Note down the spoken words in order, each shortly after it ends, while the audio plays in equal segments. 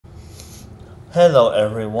Hello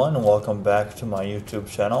everyone, welcome back to my YouTube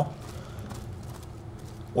channel.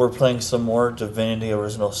 We're playing some more Divinity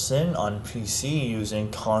Original Sin on PC using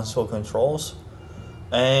console controls.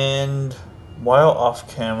 And while off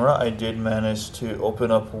camera, I did manage to open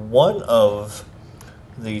up one of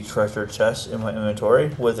the treasure chests in my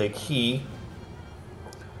inventory with a key.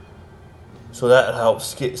 So that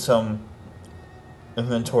helps get some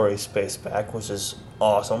inventory space back, which is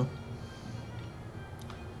awesome.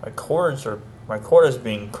 My cord is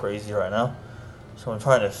being crazy right now, so I'm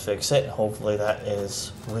trying to fix it. Hopefully that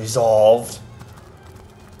is resolved.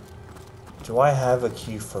 Do I have a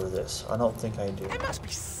key for this? I don't think I do. There must be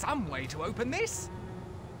some way to open this.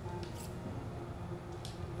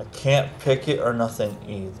 I can't pick it or nothing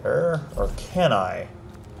either. Or can I?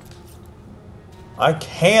 I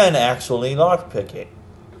can actually lockpick it.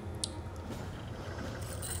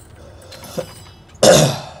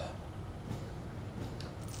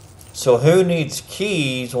 So who needs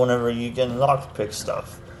keys whenever you can lockpick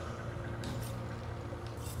stuff?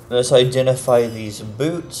 Let's identify these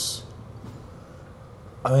boots.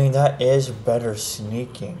 I mean, that is better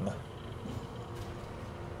sneaking.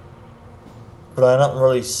 But I don't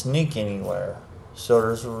really sneak anywhere. So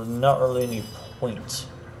there's not really any point.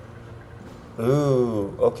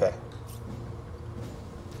 Ooh, okay.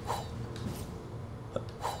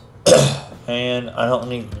 And I don't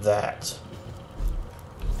need that.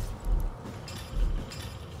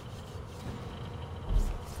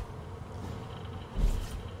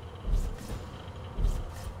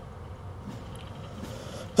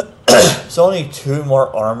 It's only 2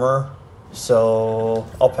 more armor, so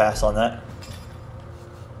I'll pass on that.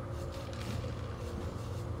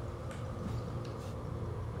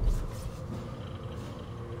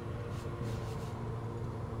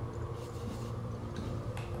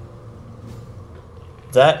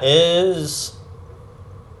 That is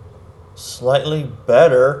slightly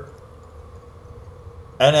better,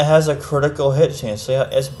 and it has a critical hit chance. So yeah,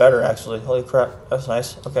 it's better actually. Holy crap, that's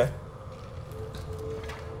nice. Okay.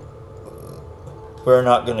 We're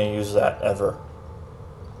not going to use that ever.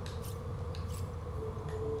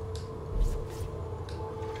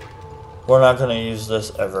 We're not going to use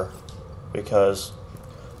this ever. Because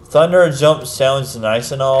Thunder Jump sounds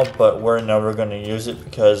nice and all, but we're never going to use it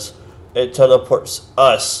because it teleports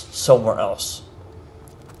us somewhere else.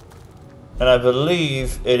 And I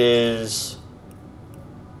believe it is...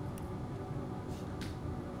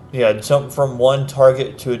 yeah, jump from one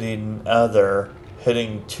target to the other,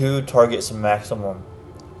 hitting 2 targets maximum.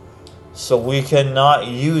 So we cannot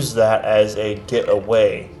use that as a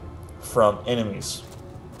getaway from enemies.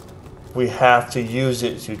 We have to use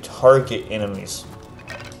it to target enemies.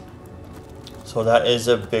 So that is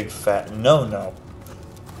a big fat no-no.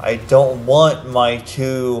 I don't want my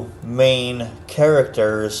 2 main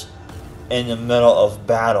characters in the middle of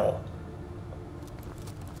battle.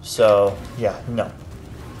 So, yeah, no.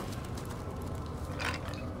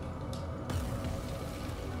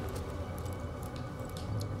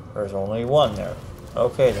 There's only 1 there.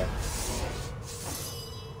 Okay then.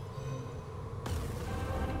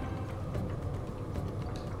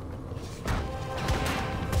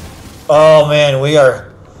 Oh man, we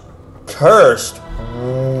are cursed.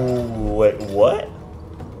 Ooh, wait, what?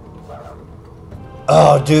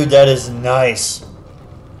 Oh dude, that is nice.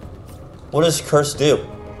 What does curse do?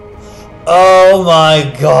 Oh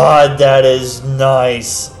my god, that is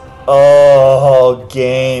nice. Oh,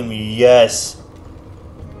 game, yes.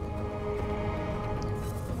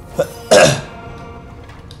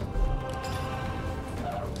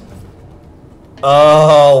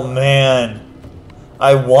 Oh man,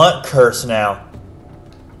 I want curse now.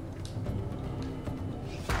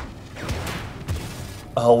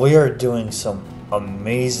 Oh, we are doing some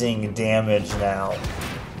amazing damage now.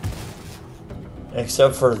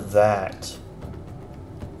 Except for that.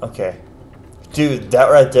 Okay. Dude, that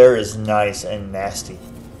right there is nice and nasty.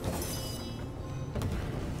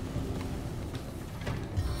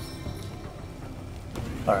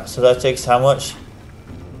 Alright, so that takes how much?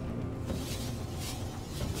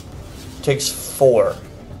 Takes 4.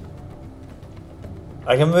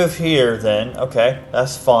 I can move here then. Okay,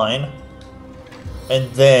 that's fine.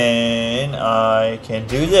 And then I can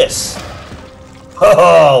do this.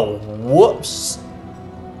 Oh, whoops.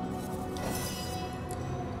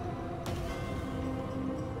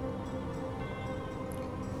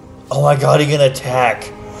 Oh my god, he can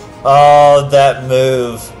attack. Oh, that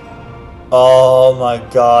move. Oh my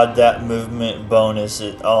god, that movement bonus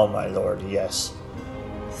is... oh my lord, yes.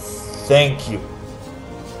 Thank you.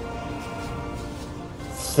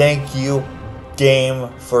 Thank you, game,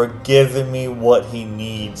 for giving me what he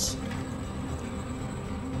needs.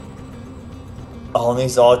 Oh, and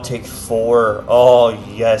these all take 4. Oh,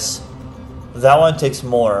 yes. That one takes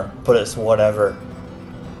more, but it's whatever.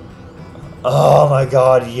 Oh my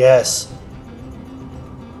god, yes.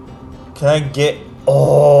 Can I get...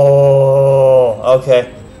 Oh,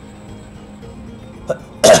 okay.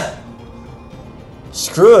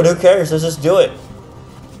 Screw it, who cares? Let's just do it.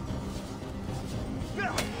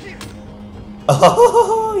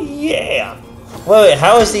 Oh, yeah. Wait,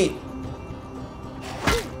 how is he...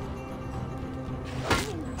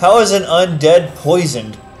 How is an undead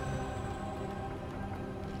poisoned?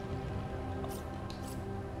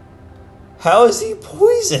 How is he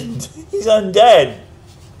poisoned? He's undead.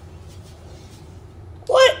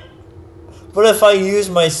 What? But if I use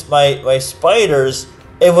my spiders,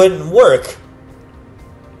 it wouldn't work.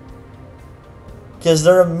 Because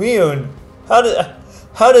they're immune. How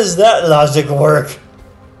does that logic work?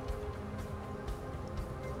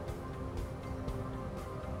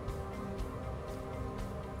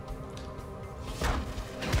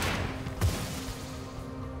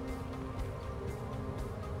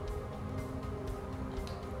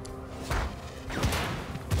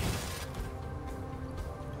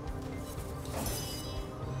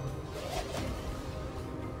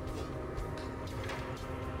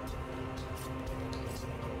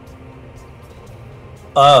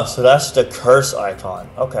 Oh, so that's the curse icon.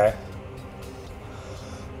 Okay.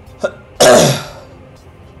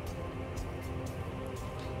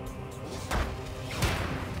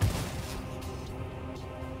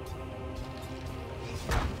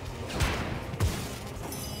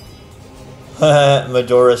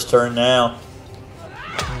 Medora's turn now.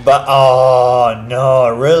 But oh no,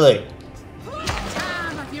 really? The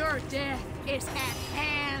time of your death is at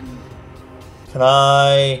hand. Can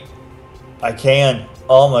I can.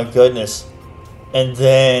 Oh my goodness. And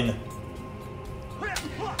then...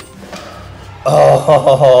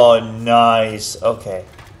 Oh, nice. Okay.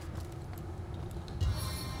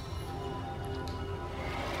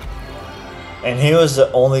 And he was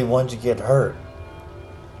the only one to get hurt.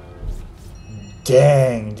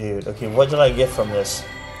 Dang, dude. Okay, what did I get from this?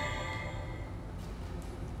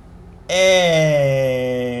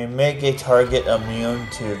 And make a target immune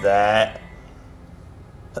to that.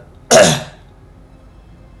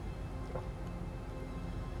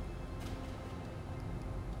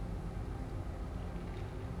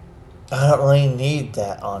 I don't really need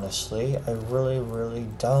that, honestly. I really, really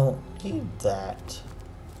don't need that.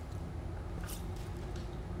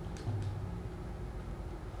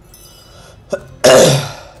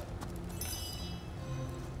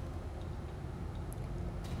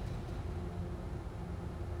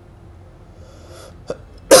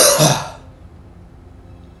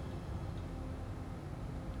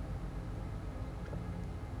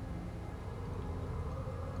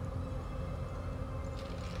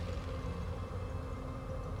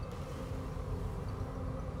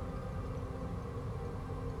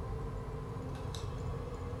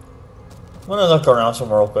 I'm gonna look around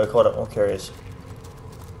somewhere real quick. Hold up, I'm curious.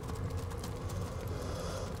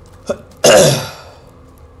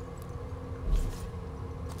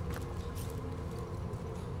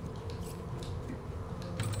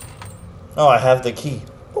 Oh, I have the key.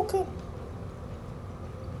 Okay.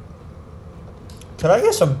 Can I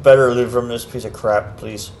get some better loot from this piece of crap,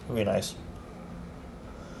 please? Would be nice.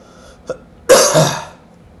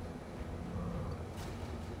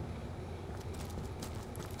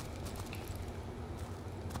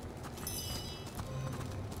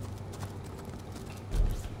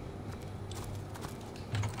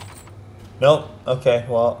 Nope. Okay,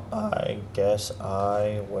 well, I guess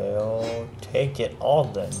I will take it all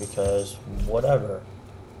then, because whatever.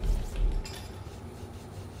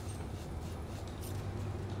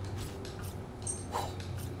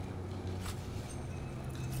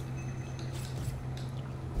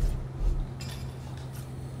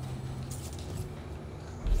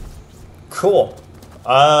 Cool.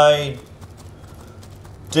 I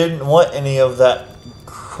didn't want any of that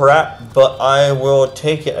crap, but I will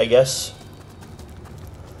take it, I guess.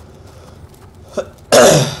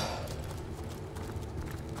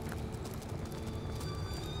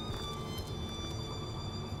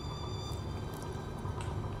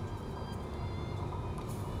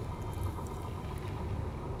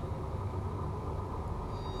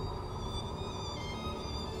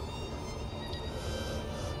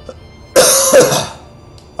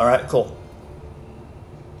 Alright, cool.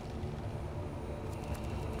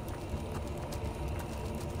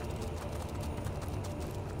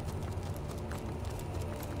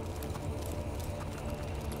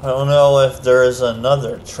 I don't know if there is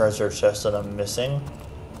another treasure chest that I'm missing.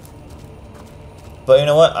 But you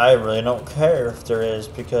know what? I really don't care if there is,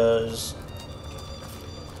 because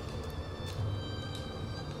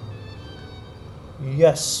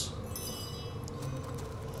Yes.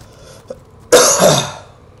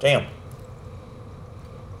 Damn.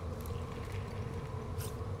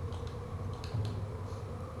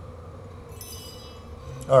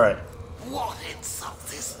 Alright. What insult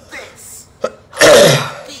is this? How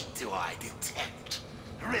many feet do I detect?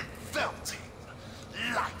 Revolting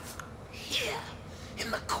life here in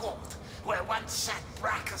the court where once sat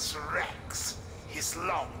Brachus Rex. His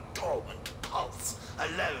long dormant pulse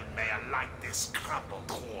alone may alight this crumbled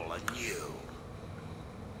hall anew.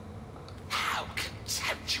 How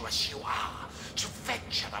contemptuous you are to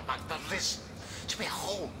venture among the risen, to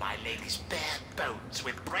behold my lady's bare bones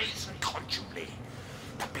with brazen contumely.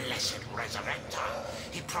 The blessed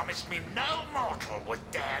resurrector, he promised me no mortal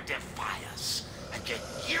would dare defy us, and yet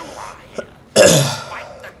you are here,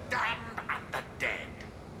 despite the damned and the dead.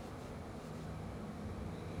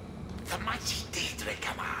 The mighty Diedrich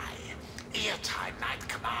am I, ear-time Knight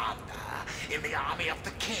Commander in the army of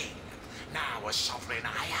the King. Now a sovereign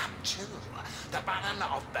I am too, the Baron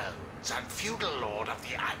of Bones and feudal lord of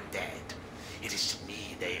the undead. It is to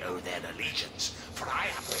me they owe their allegiance, for I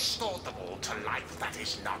have restored them all to life that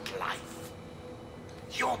is not life.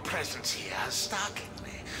 Your presence here has startled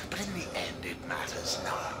me, but in the end it matters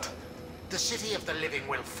not. The city of the living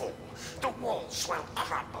will fall, the walls will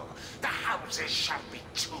crumble, the houses shall be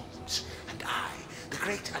tombs, and I, the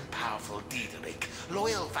great and powerful Diedrich,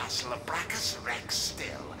 loyal vassal of Brachus Rex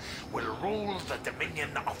still, will rule the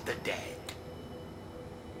dominion of the dead.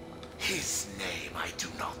 His name I do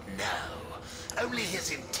not know, only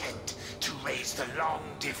his intent to raise the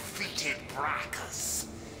long-defeated Brachus.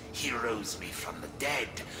 He rose me from the dead,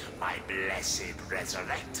 my blessed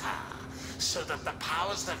resurrector, so that the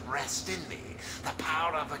powers that rest in me, the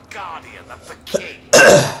power of a guardian of the king,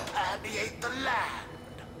 permeate the land.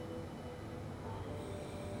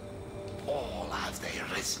 All have they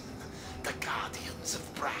risen, the guardians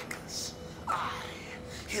of Brachus. I,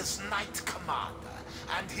 his knight commander,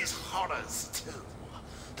 and his horrors too.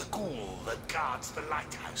 The ghoul that guards the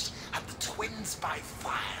lighthouse, and the twins by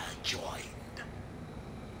fire joined.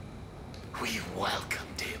 We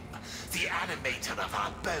welcomed him, the animator of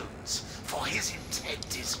our bones, for his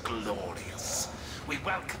intent is glorious. We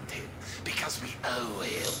welcomed him because we owe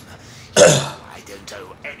him. You know I don't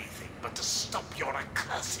owe anything but to stop your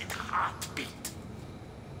accursed heartbeat.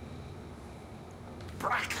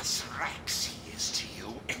 Brachus Rex he is to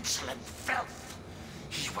you, insolent filth.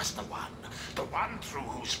 He was the one through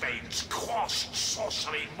whose veins coursed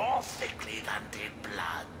sorcery more thickly than did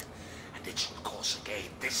blood. And it shall course again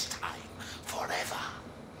this time, forever.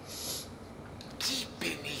 Deep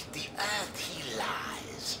beneath the earth he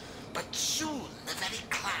lies, but soon the very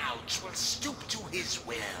clouds will stoop to his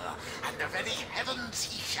will, and the very heavens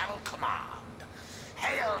he shall command.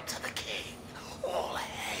 Hail to the king, all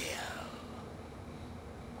hail.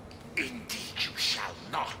 Indeed you shall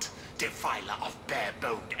not, defiler of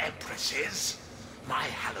bare-boned empresses. My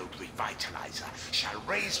hallowed revitalizer shall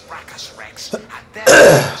raise Brachus Rex and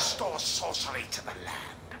then restore sorcery to the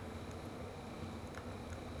land.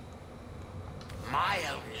 My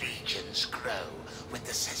own legions grow with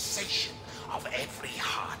the cessation of every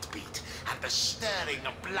heartbeat and the stirring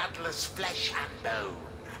of bloodless flesh and bone.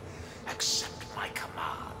 Accept my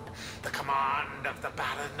command, the command of the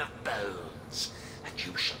Baron of Bones, and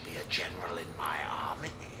you shall be a general in my army.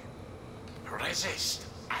 Resist,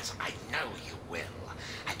 as I know you will,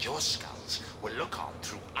 and your skulls will look on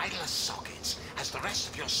through eyeless sockets as the rest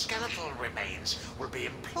of your skeletal remains will be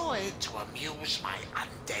employed to amuse my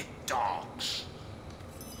undead dogs.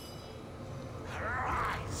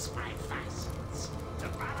 Arise, my vassals. The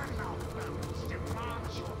Baron of Bones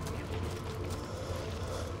demands your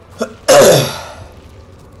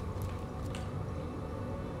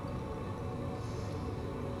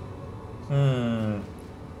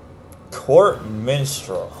Court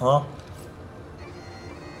minstrel, huh?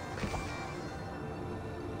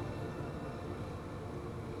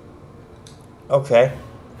 Okay.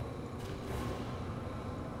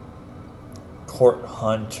 Court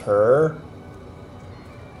hunter.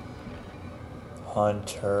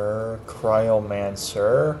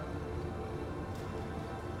 Cryomancer.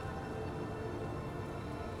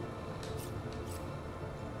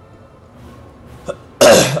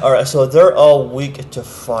 Alright, so they're all weak to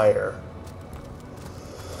fire.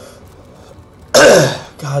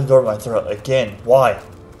 God, Lord, my throat again. Why?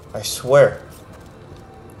 I swear.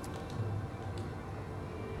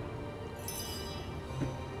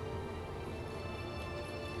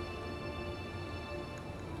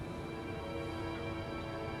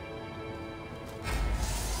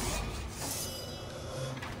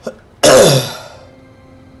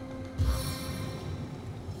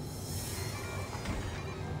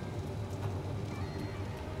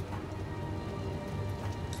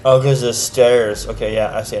 Oh, because the stairs. Okay,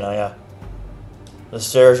 yeah, I see now, yeah. The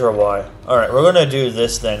stairs are why. Alright, we're gonna do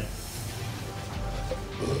this then.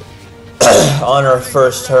 On our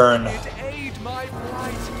first turn.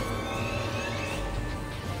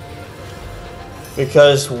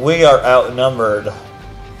 Because we are outnumbered.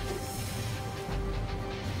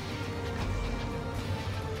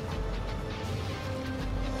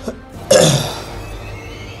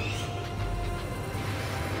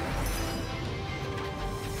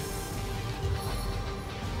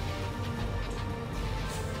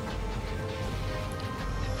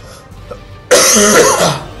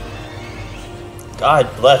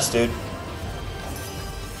 God bless, dude.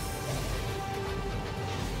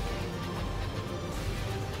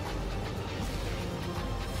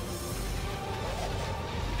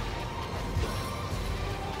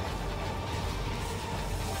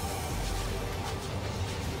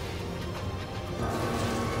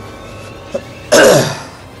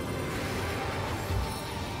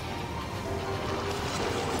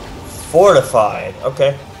 Fortified.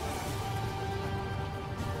 Okay.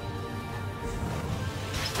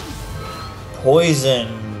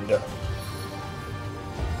 Poisoned.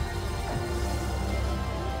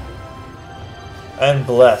 And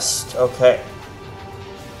blessed. Okay.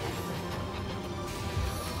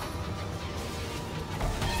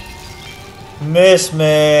 Miss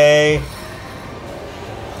me.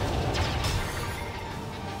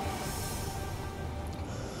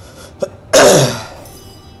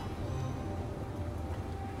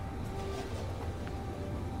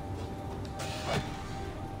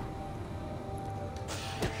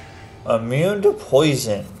 Immune to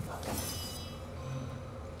poison.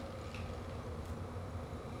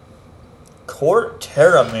 Court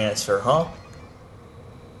Terramancer, huh?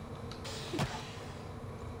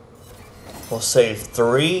 We'll save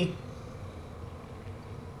 3.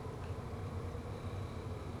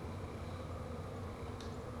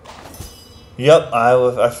 Yep,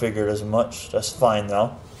 I figured as much. That's fine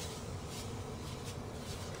though.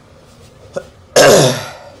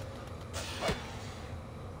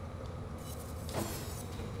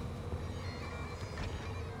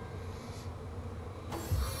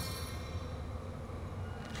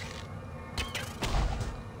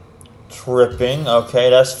 Tripping,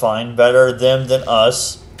 okay, that's fine. Better them than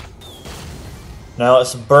us. Now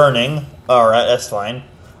it's burning. Alright, that's fine.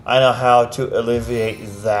 I know how to alleviate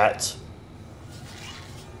that.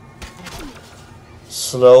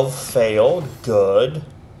 Slow failed, good.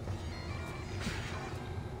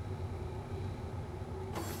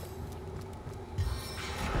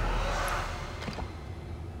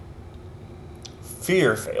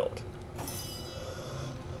 Fear failed.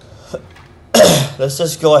 Let's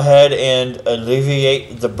just go ahead and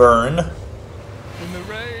alleviate the burn. In the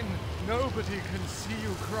rain, nobody can see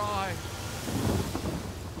you cry.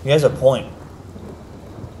 He has a point.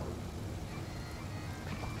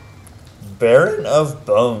 Baron of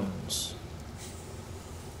Bones.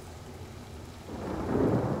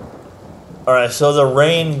 Alright, so the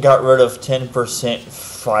rain got rid of 10%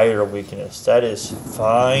 fire weakness. That is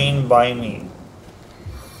fine by me.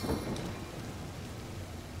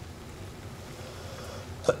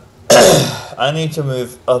 I need to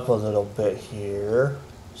move up a little bit here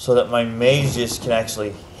so that my mages can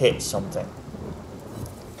actually hit something.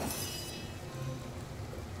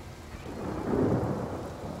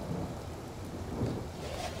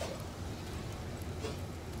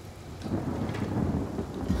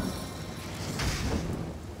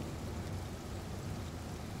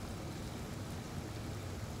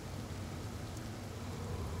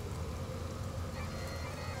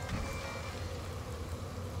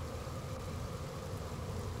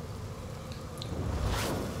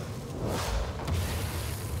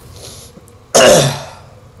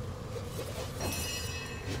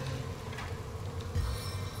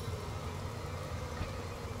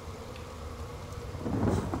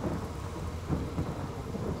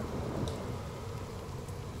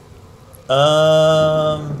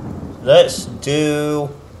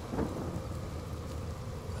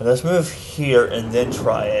 Let's move here and then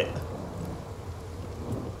try it.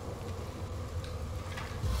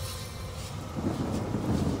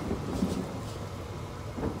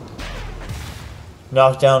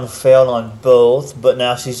 Knockdown failed on both, but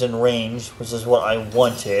now she's in range, which is what I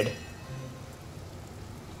wanted.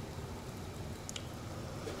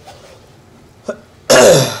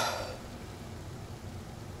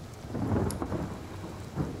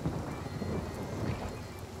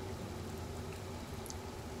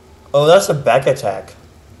 Oh, that's a back attack.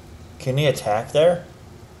 Can he attack there?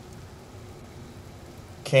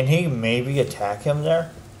 Can he maybe attack him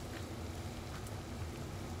there?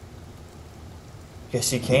 Yes,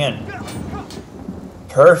 he can.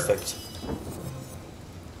 Perfect.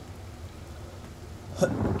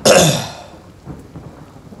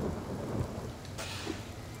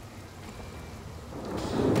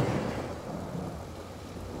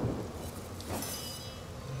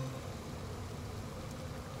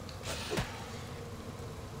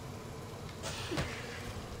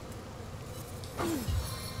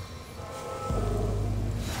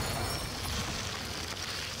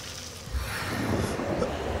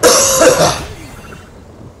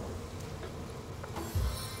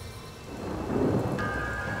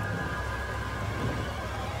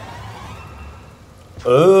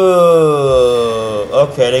 Ooh,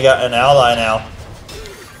 okay, they got an ally now.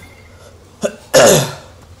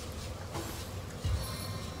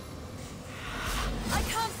 I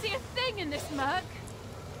can't see a thing in this murk.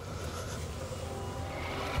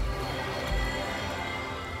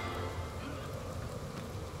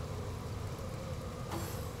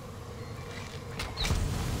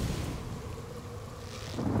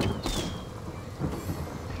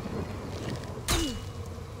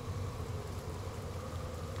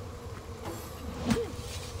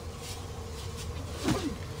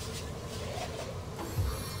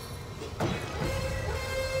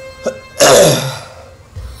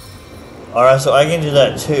 Alright, so I can do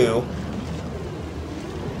that too.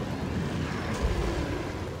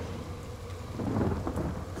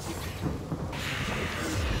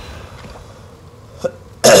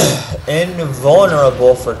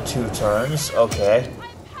 Invulnerable for 2 turns. Okay.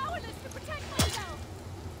 I'm powerless to protect myself.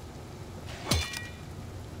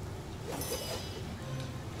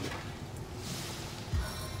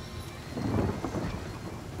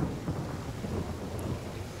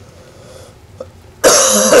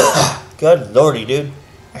 Good lordy, dude.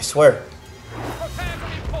 I swear. Prepare for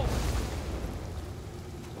repulse.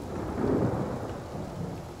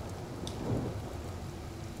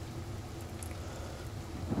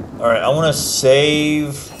 Alright, I want to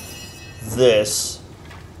save this.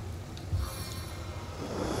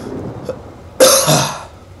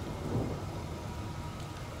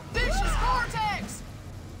 Vicious vortex.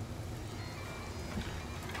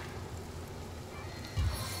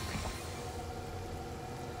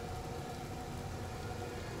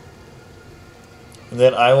 And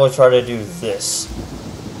then I will try to do this.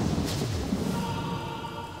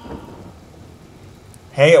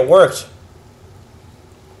 Hey, it worked.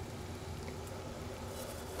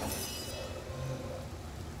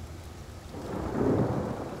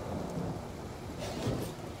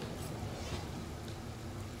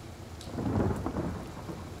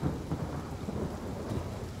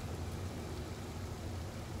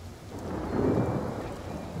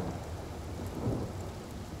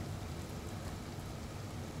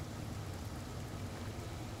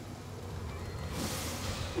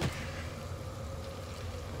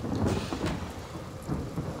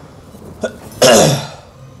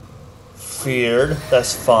 Feared.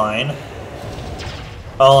 That's fine.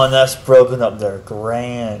 Oh, and that's broken up there.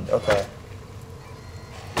 Grand. Okay.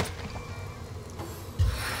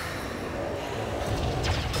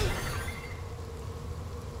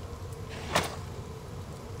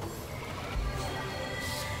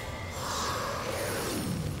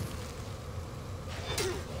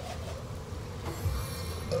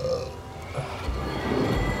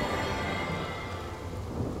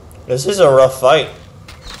 This is a rough fight.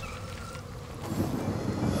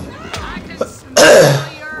 I can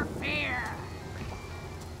smell your fear.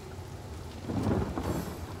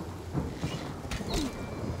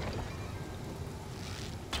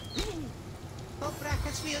 Oh,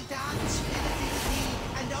 brackets we'll dance, fiddle-diddle-dee,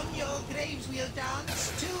 and on your graves we'll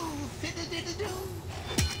dance too, fiddle-diddle-doo.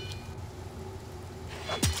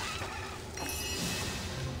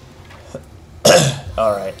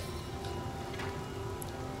 All right.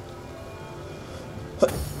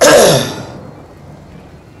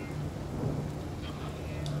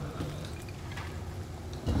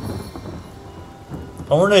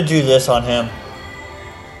 I want to do this on him.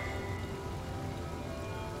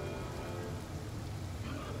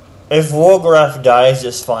 If Wolgraf dies,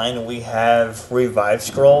 it's fine. We have revive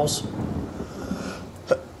scrolls.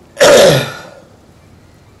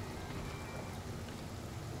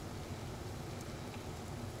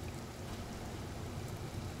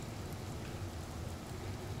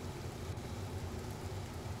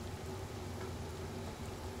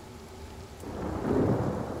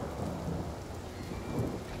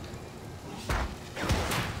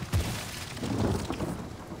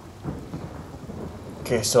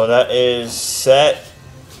 Okay, so that is set.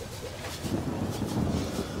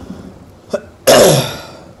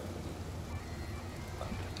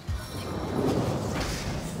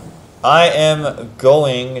 I am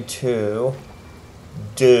going to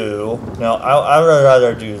do... No, I would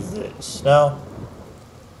rather do this. No?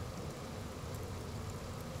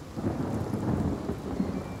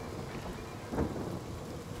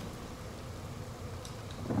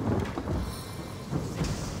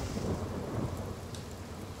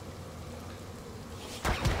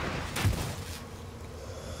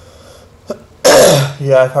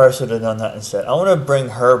 Yeah, I probably should have done that instead. I want to bring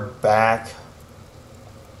her back.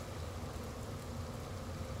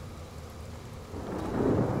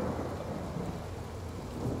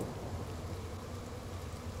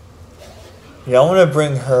 Yeah, I want to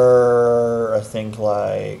bring her, I think,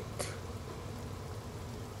 like...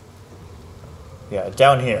 Yeah,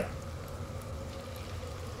 down here.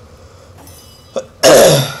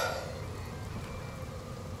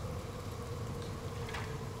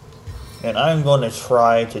 And I'm going to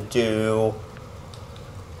try to do...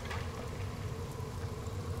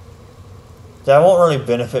 That won't really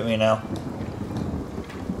benefit me now.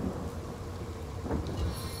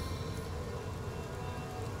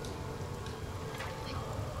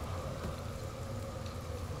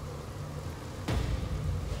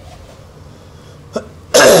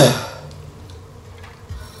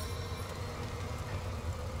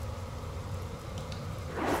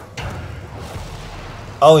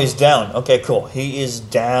 Oh, he's down. Okay, cool. He is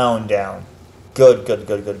down. Good.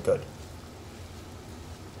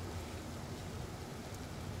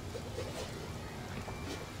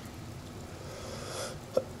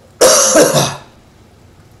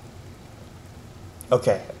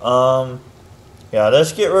 Okay, yeah,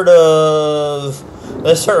 let's get rid of...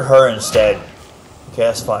 Let's hurt her instead. Okay,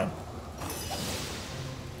 that's fine.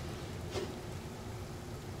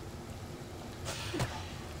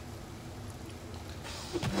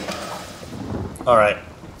 Alright.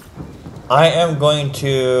 I am going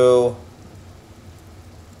to...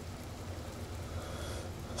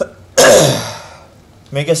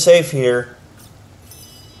 make a save here.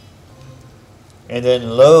 And then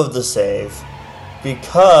load the save.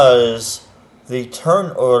 Because the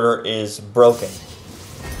turn order is broken.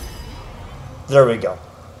 There we go.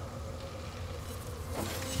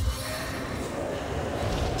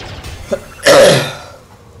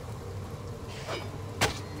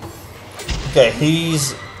 Okay,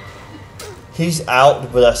 he's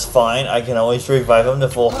out, but that's fine. I can always revive him to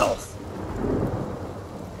full health.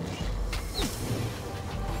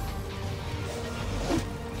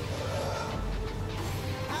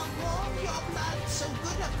 How warm your blood, so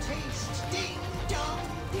good of taste. Ding dong,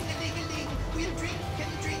 ding-a-ling-a-ling. We'll drink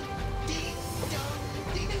and drink. Ding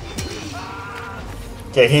dong,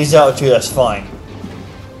 ding-a-ling-a-ling. Okay, he's out too, that's fine.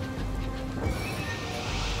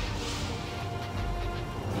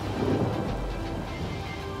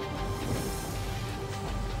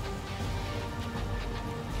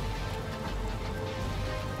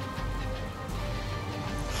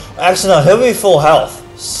 Actually, no, he'll be full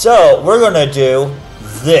health. So, we're going to do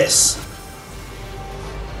this.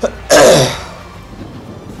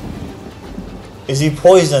 Is he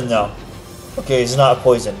poisoned, though? Okay, he's not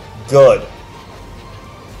poisoned. Good.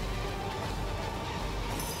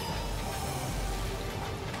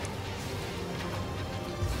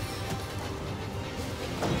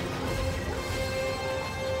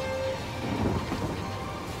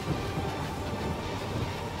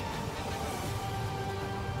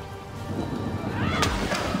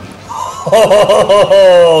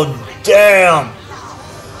 Oh, damn!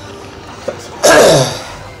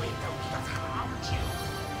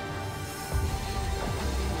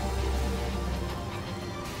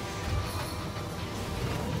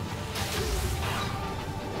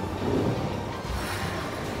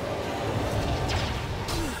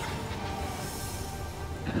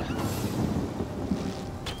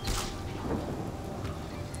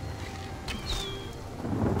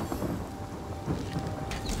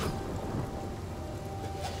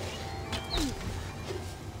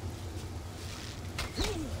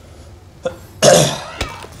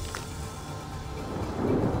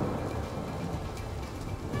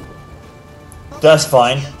 That's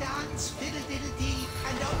fine. We'll dance, fiddle-diddle-dee,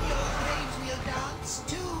 and on your graves we'll dance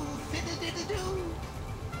too, fiddle-diddle-doo.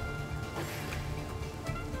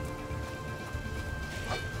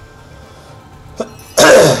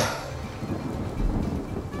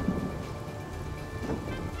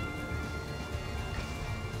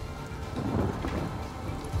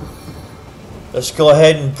 Let's go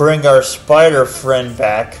ahead and bring our spider friend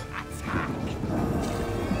back.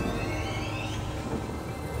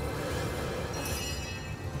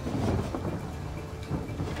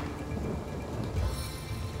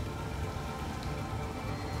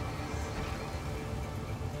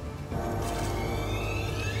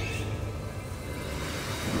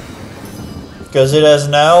 Because it has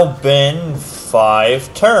now been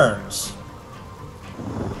 5 turns.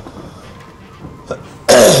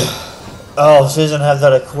 Oh, she doesn't have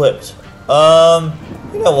that equipped.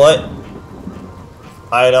 You know what?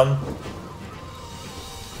 Item.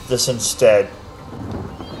 This instead.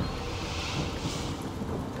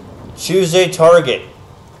 Choose a target.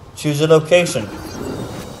 Choose a location.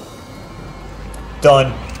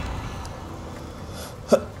 Done.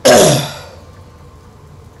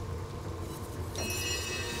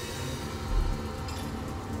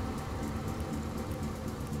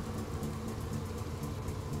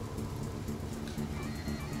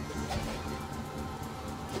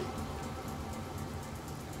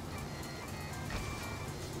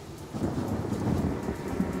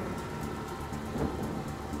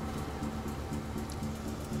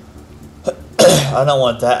 I don't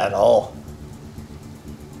want that at all.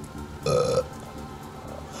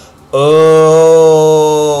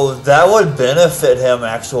 Oh, that would benefit him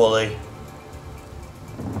actually.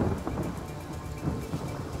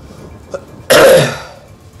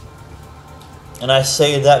 And I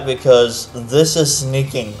say that because this is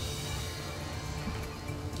sneaking.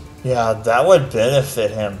 Yeah, that would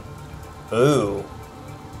benefit him. Ooh.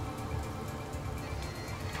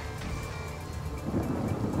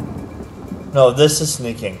 No, this is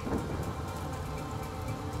sneaking.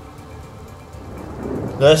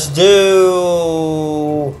 Let's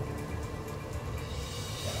do...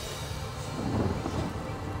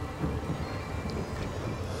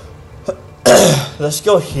 Let's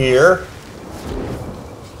go here.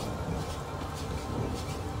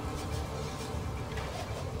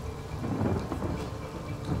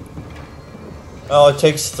 Oh, it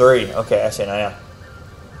takes 3. Okay, I see now, yeah.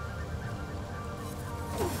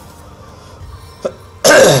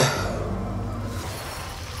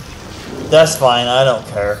 That's fine, I don't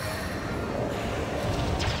care.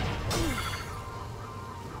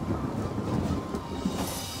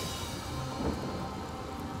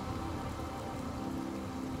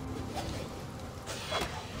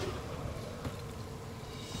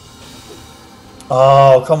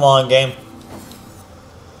 Oh, come on, game.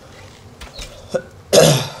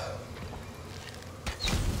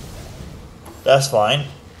 That's fine.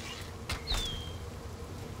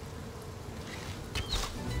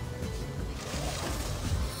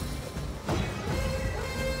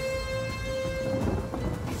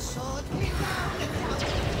 His sword came down and down.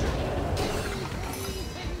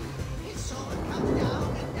 His sword comes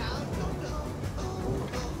down and down. Oh, no. Oh,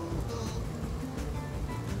 oh,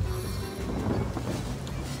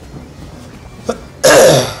 oh.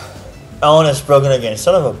 Oh, and it's broken again.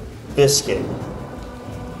 Son of a biscuit.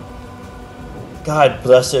 God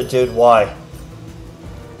bless it, dude. Why?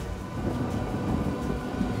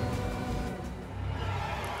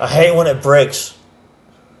 I hate when it breaks.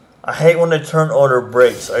 I hate when the turn order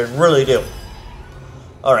breaks. I really do.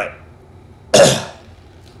 Alright.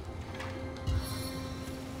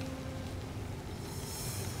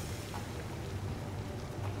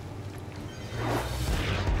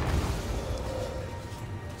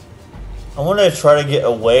 I want to try to get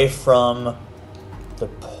away from the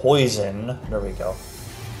poison. There we go.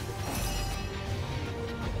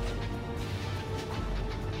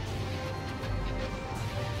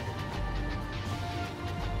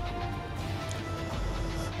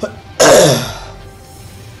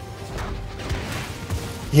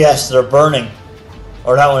 Yes, they're burning.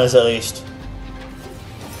 Or that one is at least.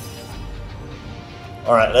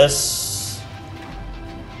 Alright, let's...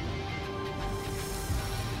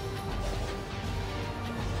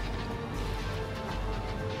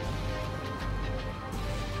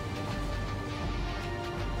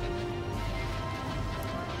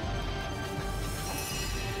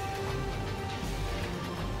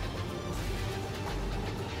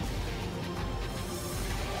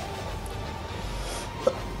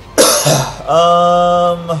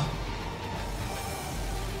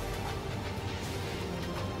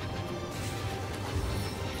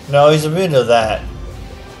 No, he's immune to that.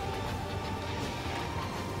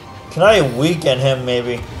 Can I weaken him,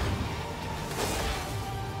 maybe?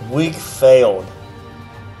 Weak failed.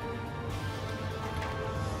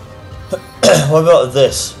 What about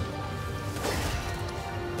this?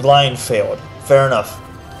 Blind failed. Fair enough.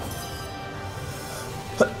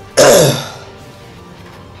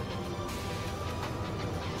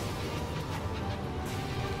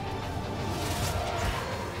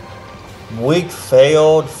 Weak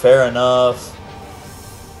failed, fair enough.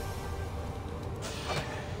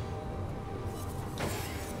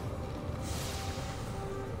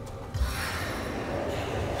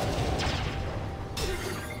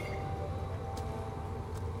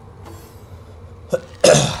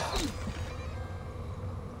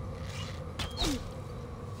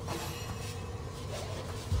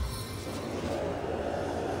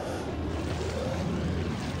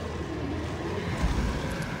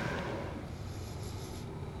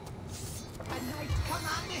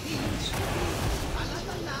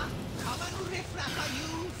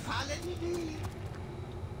 Balladini.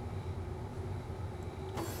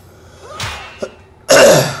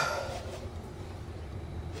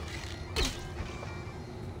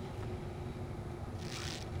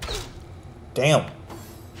 Damn.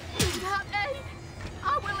 Without aid,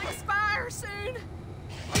 I will expire soon.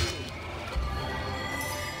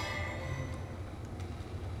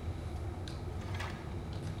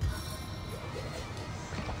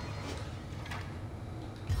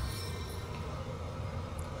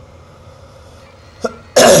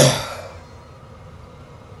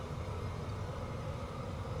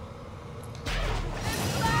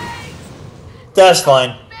 That's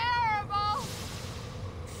fine. Bearable.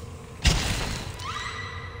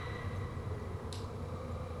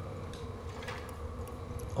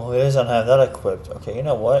 Oh, he doesn't have that equipped. Okay, you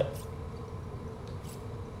know what?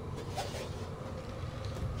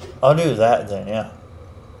 I'll do that then, yeah.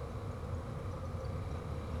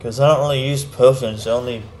 Because I don't really use potions, I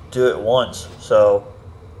only do it once, so.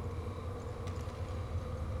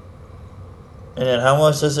 And then how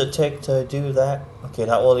much does it take to do that? Okay,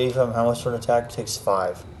 that will leave him. How much for an attack? It takes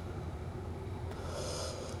 5.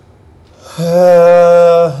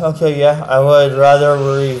 Okay, yeah, I would rather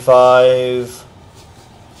revive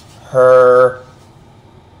her.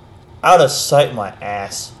 Out of sight, my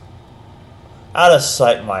ass. Out of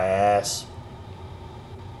sight, my ass.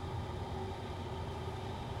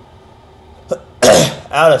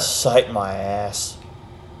 Out of sight, my ass.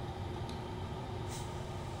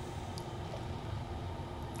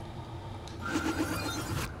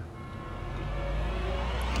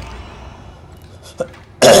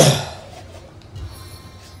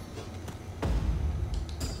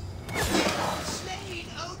 Slain!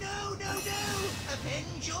 Oh no, no, no!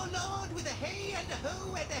 Avenge your lord with a hey and a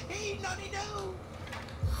ho and a hey noddy no!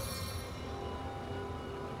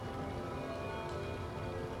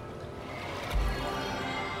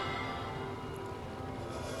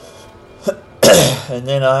 And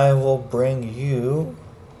then I will bring you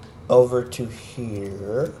over to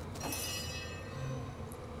here.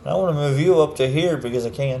 I want to move you up to here because I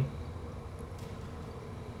can.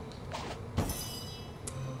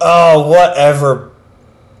 Oh, whatever.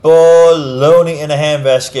 Bologna in a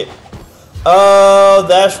handbasket. Oh,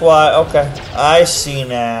 that's why. Okay. I see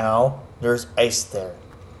now. There's ice there.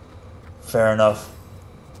 Fair enough.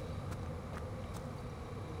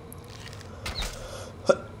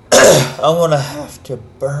 I'm gonna have to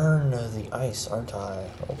burn the ice, aren't I?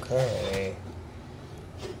 Okay.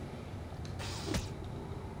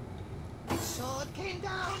 His sword came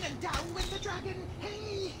down and down went the dragon.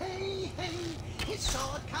 Hey, hey, hey! His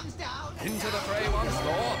sword comes down and Into down the fray and once down.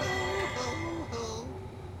 more. Ho, ho, ho.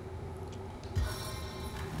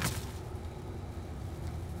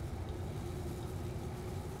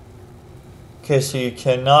 Okay, so you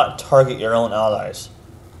cannot target your own allies.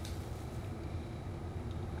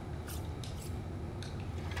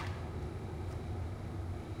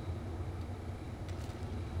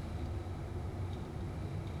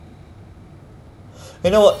 You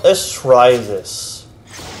know what? Let's try this.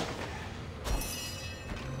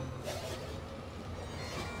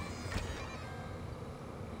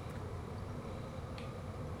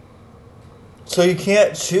 So you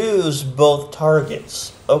can't choose both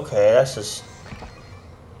targets. Okay, that's just...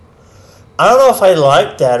 I don't know if I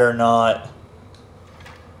like that or not.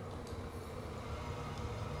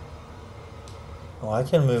 Oh, I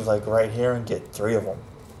can move like right here and get 3 of them.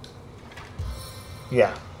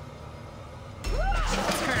 Yeah.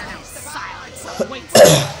 Eternal silence awaits.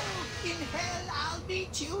 In hell I'll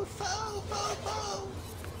meet you, foe, foe, foe!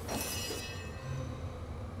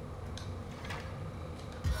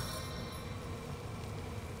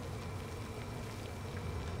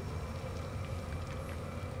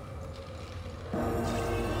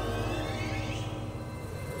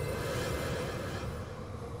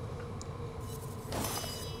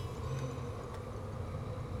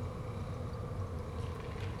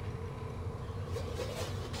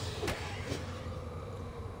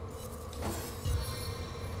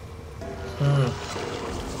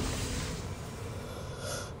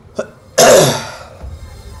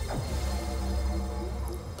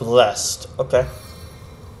 Blessed. Okay.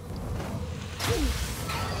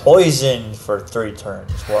 Poison for 3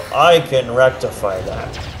 turns. Well, I can rectify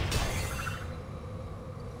that.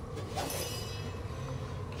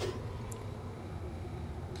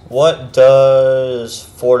 What does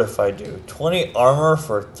Fortify do? 20 armor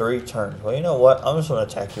for 3 turns. Well, you know what? I'm just going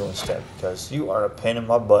to attack you instead because you are a pain in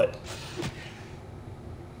my butt.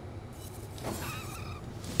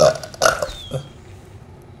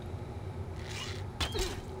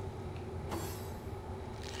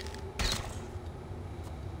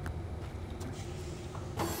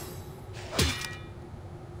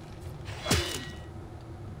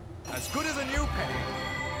 As good as a new penny.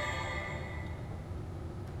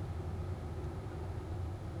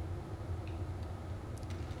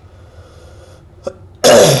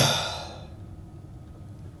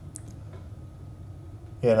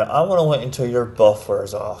 Yeah, I'm gonna wait until your buff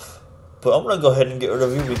wears off. But I'm gonna go ahead and get rid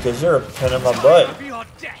of you because you're a pain in my butt. Your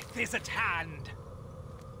death is at hand.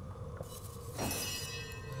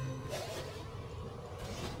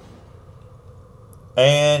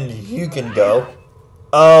 And you can go.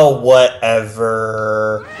 Oh,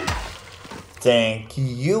 whatever. Thank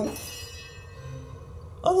you.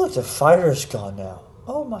 Oh, look, the fighter's gone now.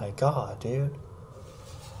 Oh my god, dude.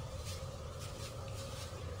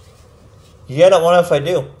 Yeah, I don't want if I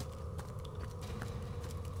do.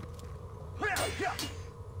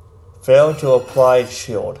 Fail to apply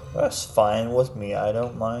shield. That's fine with me. I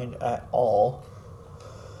don't mind at all.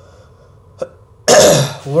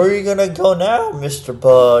 Where are you gonna go now, Mr.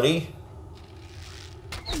 Buddy?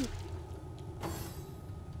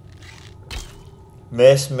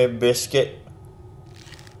 Miss me biscuit.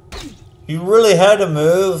 You really had to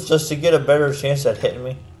move just to get a better chance at hitting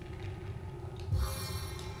me?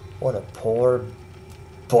 What a poor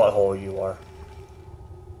butthole you are.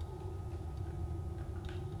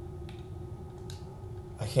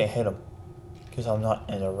 I can't hit him because I'm not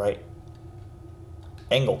in the right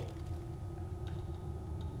angle.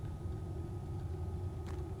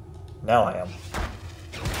 Now I am.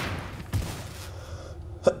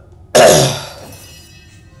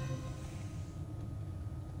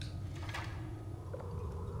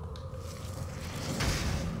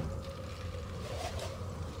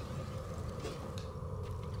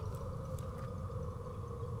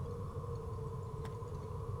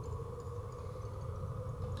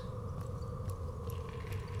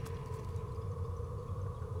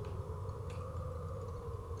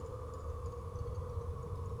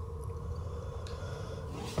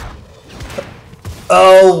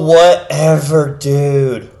 Oh, whatever,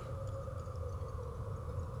 dude.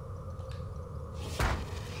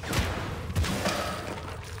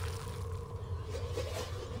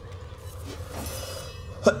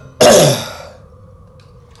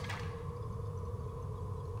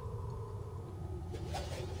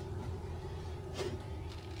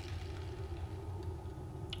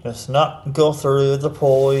 Let's not go through the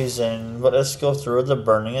poison, but let's go through the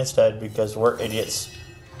burning instead because we're idiots.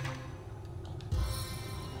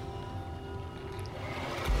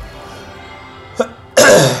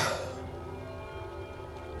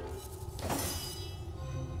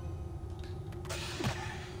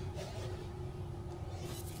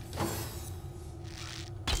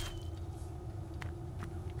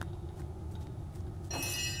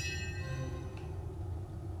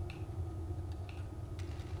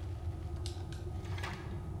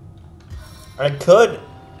 I could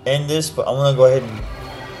end this, but I'm gonna go ahead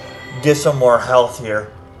and get some more health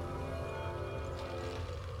here.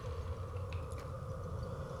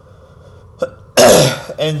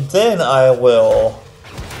 And then I will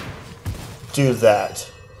do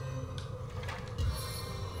that.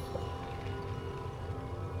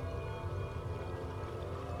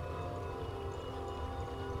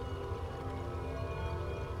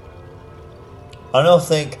 I don't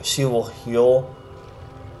think she will heal,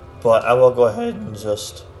 but I will go ahead and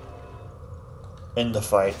just end the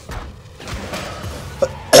fight.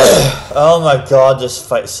 Oh my god, this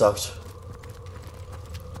fight sucked.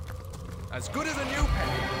 As good as a new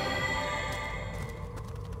penny.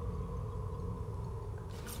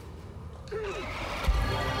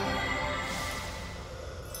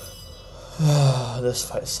 This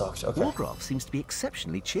fight sucked. Okay. Wargraf seems to be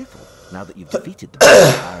exceptionally cheerful now that you've defeated the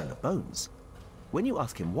Baron of Bones. When you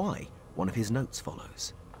ask him why, one of his notes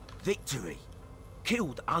follows. Victory.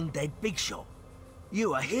 Killed undead Big Shot.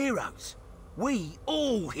 You are heroes. We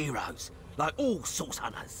all heroes. Like all source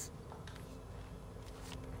hunters.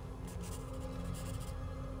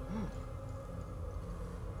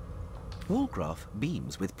 Wargraf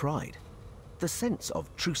beams with pride. The sense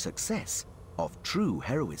of true success, of true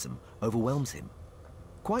heroism, overwhelms him.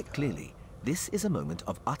 Quite clearly, this is a moment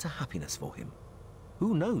of utter happiness for him.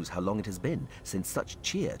 Who knows how long it has been since such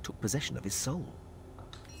cheer took possession of his soul?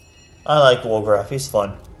 I like Wargraf, he's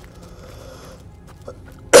fun.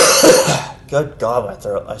 Good God, my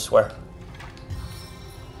throat, I swear.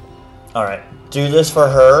 Alright, do this for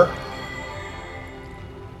her.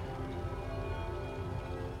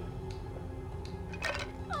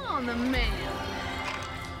 Oh, the man.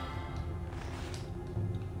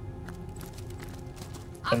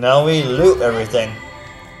 And now we loot everything.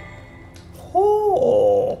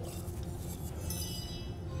 Oh.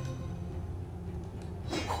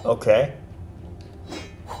 Okay.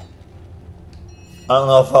 I don't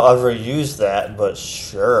know if I'll ever use that, but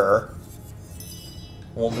sure.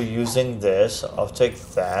 Won't be using this. I'll take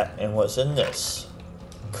that. And what's in this?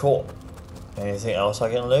 Cool. Anything else I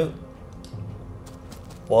can loot?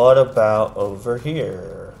 What about over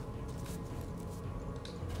here?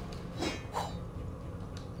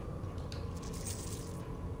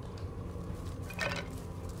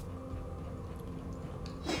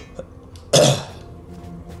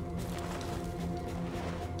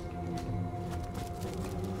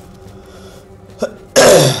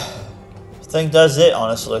 I think that's it,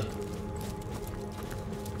 honestly.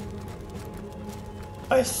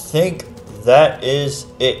 I think that is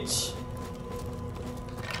it.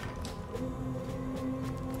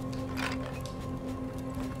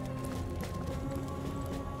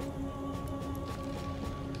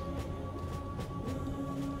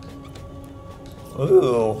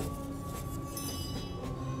 Ooh.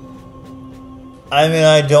 I mean,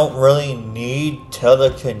 I don't really need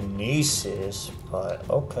telekinesis, but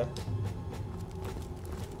okay.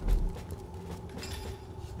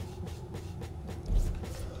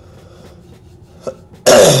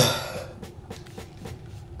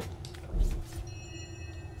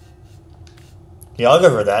 Yeah, I'll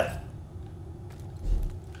give her that.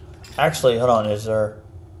 Actually, hold on, is there...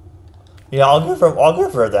 Yeah, I'll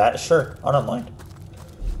give her that, sure. I don't mind.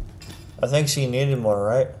 I think she needed more,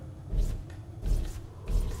 right?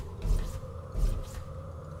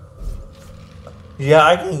 Yeah,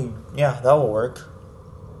 I can... Yeah, that will work.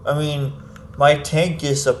 I mean, my tank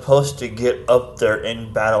is supposed to get up there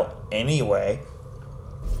in battle anyway.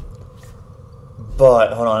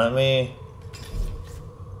 But, hold on, let me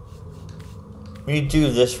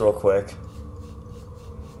do this real quick.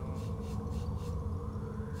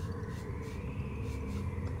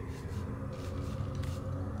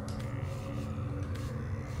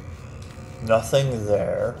 Nothing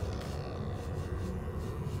there.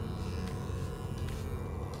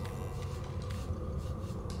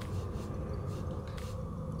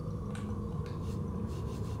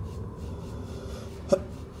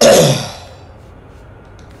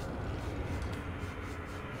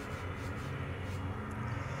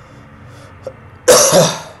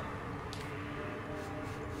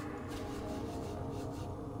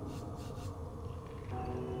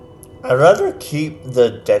 I'd rather keep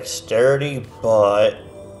the dexterity, but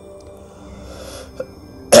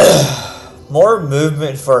more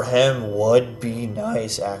movement for him would be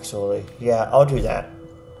nice, actually. Yeah, I'll do that.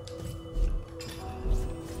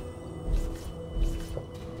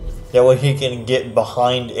 That way he can get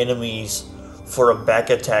behind enemies for a back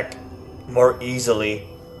attack more easily.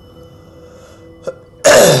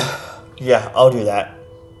 Yeah, I'll do that.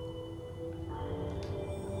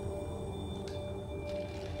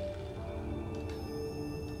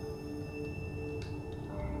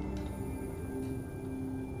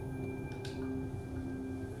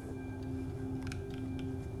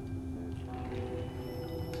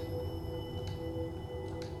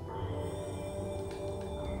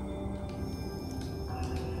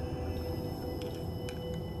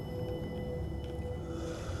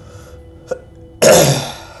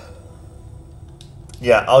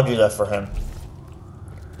 Yeah, I'll do that for him.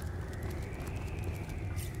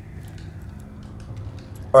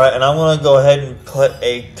 Alright, and I'm going to go ahead and put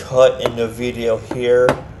a cut in the video here.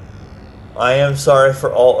 I am sorry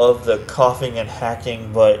for all of the coughing and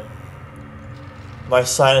hacking, but my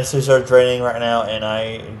sinuses are draining right now, and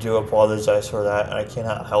I do apologize for that, and I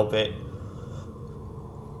cannot help it.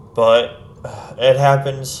 But it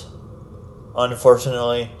happens,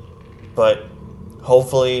 unfortunately, but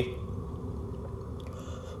hopefully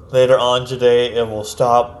later on today it will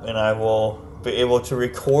stop and I will be able to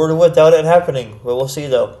record without it happening. But we'll see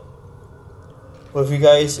though. But if you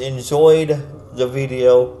guys enjoyed the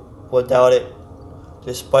video without it,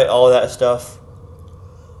 despite all that stuff,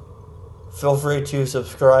 feel free to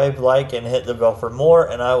subscribe, like, and hit the bell for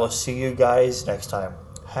more, and I will see you guys next time.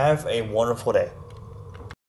 Have a wonderful day.